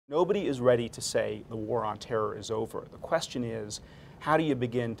Nobody is ready to say the war on terror is over. The question is, how do you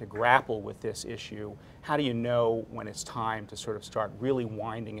begin to grapple with this issue? How do you know when it's time to sort of start really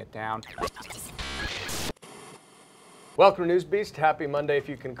winding it down? Welcome to Newsbeast. Happy Monday, if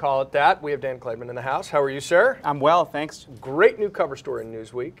you can call it that. We have Dan Klaidman in the house. How are you, sir? I'm well, thanks. Great new cover story in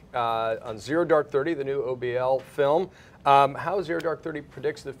Newsweek on Zero Dark 30, the new OBL film. How Zero Dark 30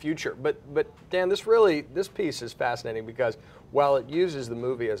 predicts the future. But Dan, this piece is fascinating because while it uses the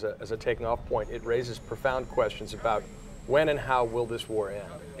movie as a taking off point, it raises profound questions about when and how will this war end.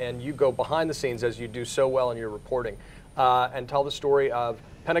 And you go behind the scenes, as you do so well in your reporting, and tell the story of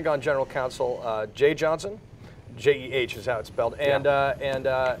Pentagon General Counsel Jeh Johnson. J-E-H is how it's spelled, and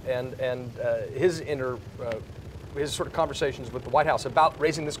his sort of conversations with the White House about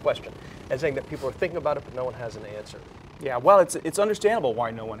raising this question and saying that people are thinking about it, but no one has an answer. Yeah, well, it's understandable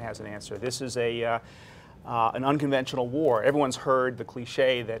why no one has an answer. This is an unconventional war. Everyone's heard the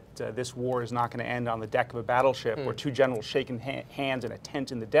cliche that this war is not going to end on the deck of a battleship or two generals shaking hands in a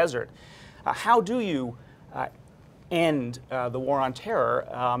tent in the desert. How do you end the war on terror,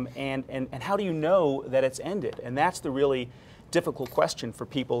 and how do you know that it's ended? And that's the really difficult question for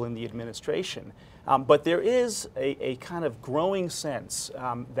people in the administration. But there is a kind of growing sense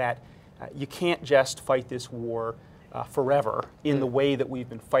that you can't just fight this war forever in the way that we've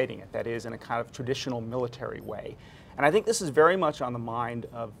been fighting it, that is, in a kind of traditional military way. And I think this is very much on the mind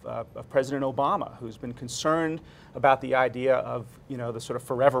of President Obama, who's been concerned about the idea of, the sort of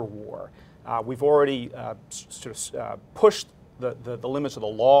forever war. We've already pushed the limits of the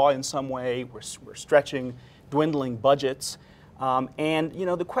law in some way. We're stretching, dwindling budgets. And,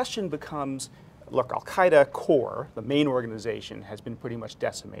 the question becomes, look, Al-Qaeda core, the main organization, has been pretty much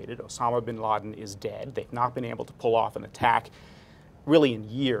decimated. Osama bin Laden is dead. They've not been able to pull off an attack really in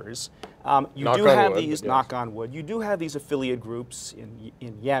years. Knock on wood, you do have these affiliate groups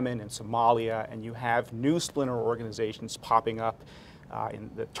in Yemen and Somalia, and you have new splinter organizations popping up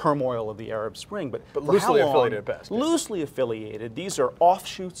in the turmoil of the Arab Spring, but loosely affiliated at best. Loosely affiliated. These are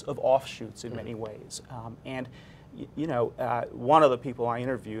offshoots of offshoots in many ways. One of the people I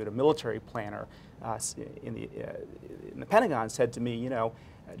interviewed, a military planner in the Pentagon, said to me,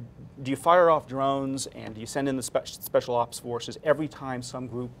 do you fire off drones and do you send in the special ops forces every time some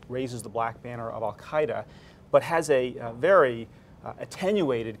group raises the black banner of Al-Qaeda, but has a very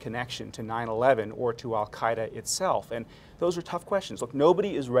attenuated connection to 9/11 or to Al-Qaeda itself? And those are tough questions. Look,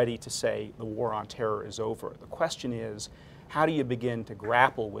 nobody is ready to say the war on terror is over. The question is, how do you begin to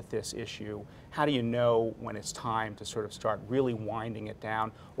grapple with this issue? How do you know when it's time to sort of start really winding it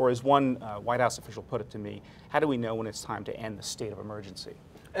down? Or as one White House official put it to me, how do we know when it's time to end the state of emergency?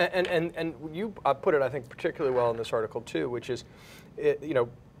 And you put it, I think, particularly well in this article too, which is,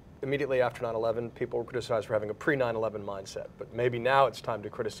 immediately after 9/11, people were criticized for having a pre-9/11 mindset, but maybe now it's time to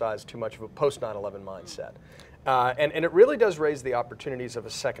criticize too much of a post-9/11 mindset. And it really does raise the opportunities of a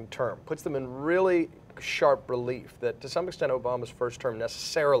second term, puts them in really sharp relief that to some extent Obama's first term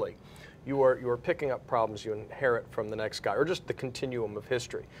necessarily, you are picking up problems you inherit from the next guy, or just the continuum of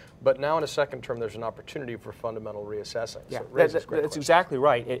history. But now in a second term, there's an opportunity for fundamental reassessing. Yeah, so that's exactly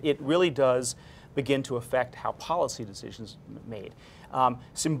right. It really does begin to affect how policy decisions are made.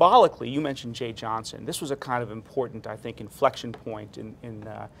 Symbolically, you mentioned Jeh Johnson. This was a kind of important, I think, inflection point in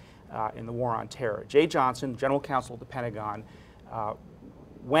the war on terror. Jeh Johnson, General Counsel at the Pentagon,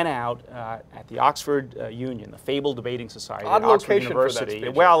 went out at the Oxford Union, the fabled debating society at Oxford University.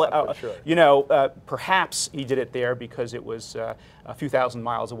 Perhaps he did it there because it was a few thousand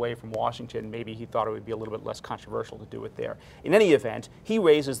miles away from Washington. Maybe he thought it would be a little bit less controversial to do it there. In any event, he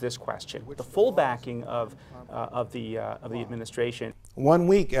raises this question with the full backing of the administration. 1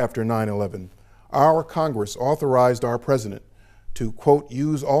 week after 9/11, our Congress authorized our president to, quote,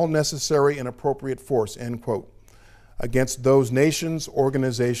 use all necessary and appropriate force, end quote, against those nations,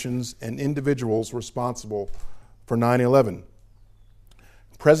 organizations, and individuals responsible for 9/11.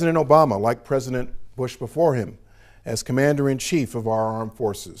 President Obama, like President Bush before him, as Commander-in-Chief of our armed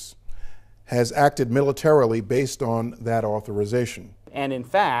forces, has acted militarily based on that authorization. And in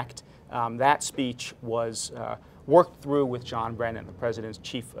fact, that speech was worked through with John Brennan, the President's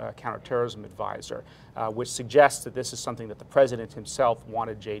chief counterterrorism advisor, which suggests that this is something that the President himself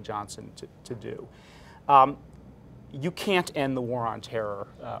wanted Jeh Johnson to do. You can't end the war on terror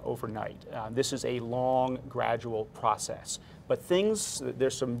overnight. This is a long, gradual process. But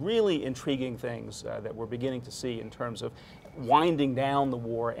there's some really intriguing things that we're beginning to see in terms of winding down the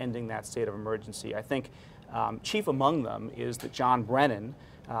war, ending that state of emergency. I think chief among them is that John Brennan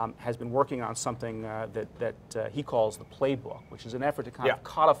has been working on something that he calls the playbook, which is an effort to kind of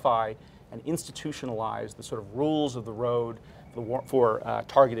codify and institutionalize the sort of rules of the road for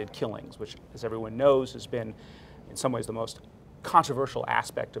targeted killings, which, as everyone knows, has been in some ways the most controversial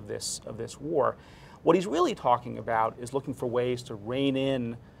aspect of this war. What he's really talking about is looking for ways to rein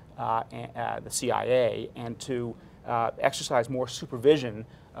in the CIA and to exercise more supervision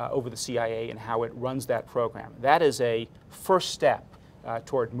over the CIA and how it runs that program. That is a first step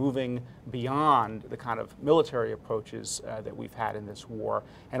toward moving beyond the kind of military approaches that we've had in this war.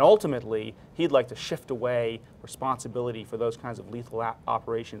 And ultimately, he'd like to shift away responsibility for those kinds of lethal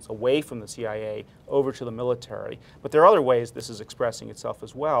operations away from the CIA over to the military. But there are other ways this is expressing itself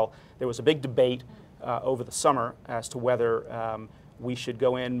as well. There was a big debate over the summer as to whether we should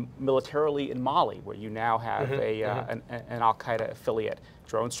go in militarily in Mali, where you now have an al-Qaeda affiliate.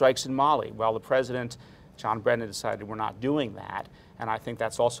 Drone strikes in Mali. Well, the president, John Brennan, decided we're not doing that, and I think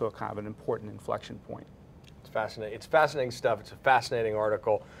that's also a kind of an important inflection point. It's fascinating. It's fascinating stuff. It's a fascinating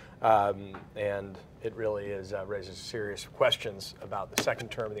article, and it really is raises serious questions about the second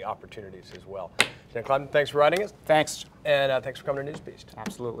term and the opportunities as well. Jan Clem, thanks for writing it. Thanks. And thanks for coming to Newsbeast.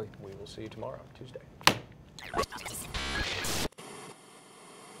 Absolutely. We will see you tomorrow, Tuesday.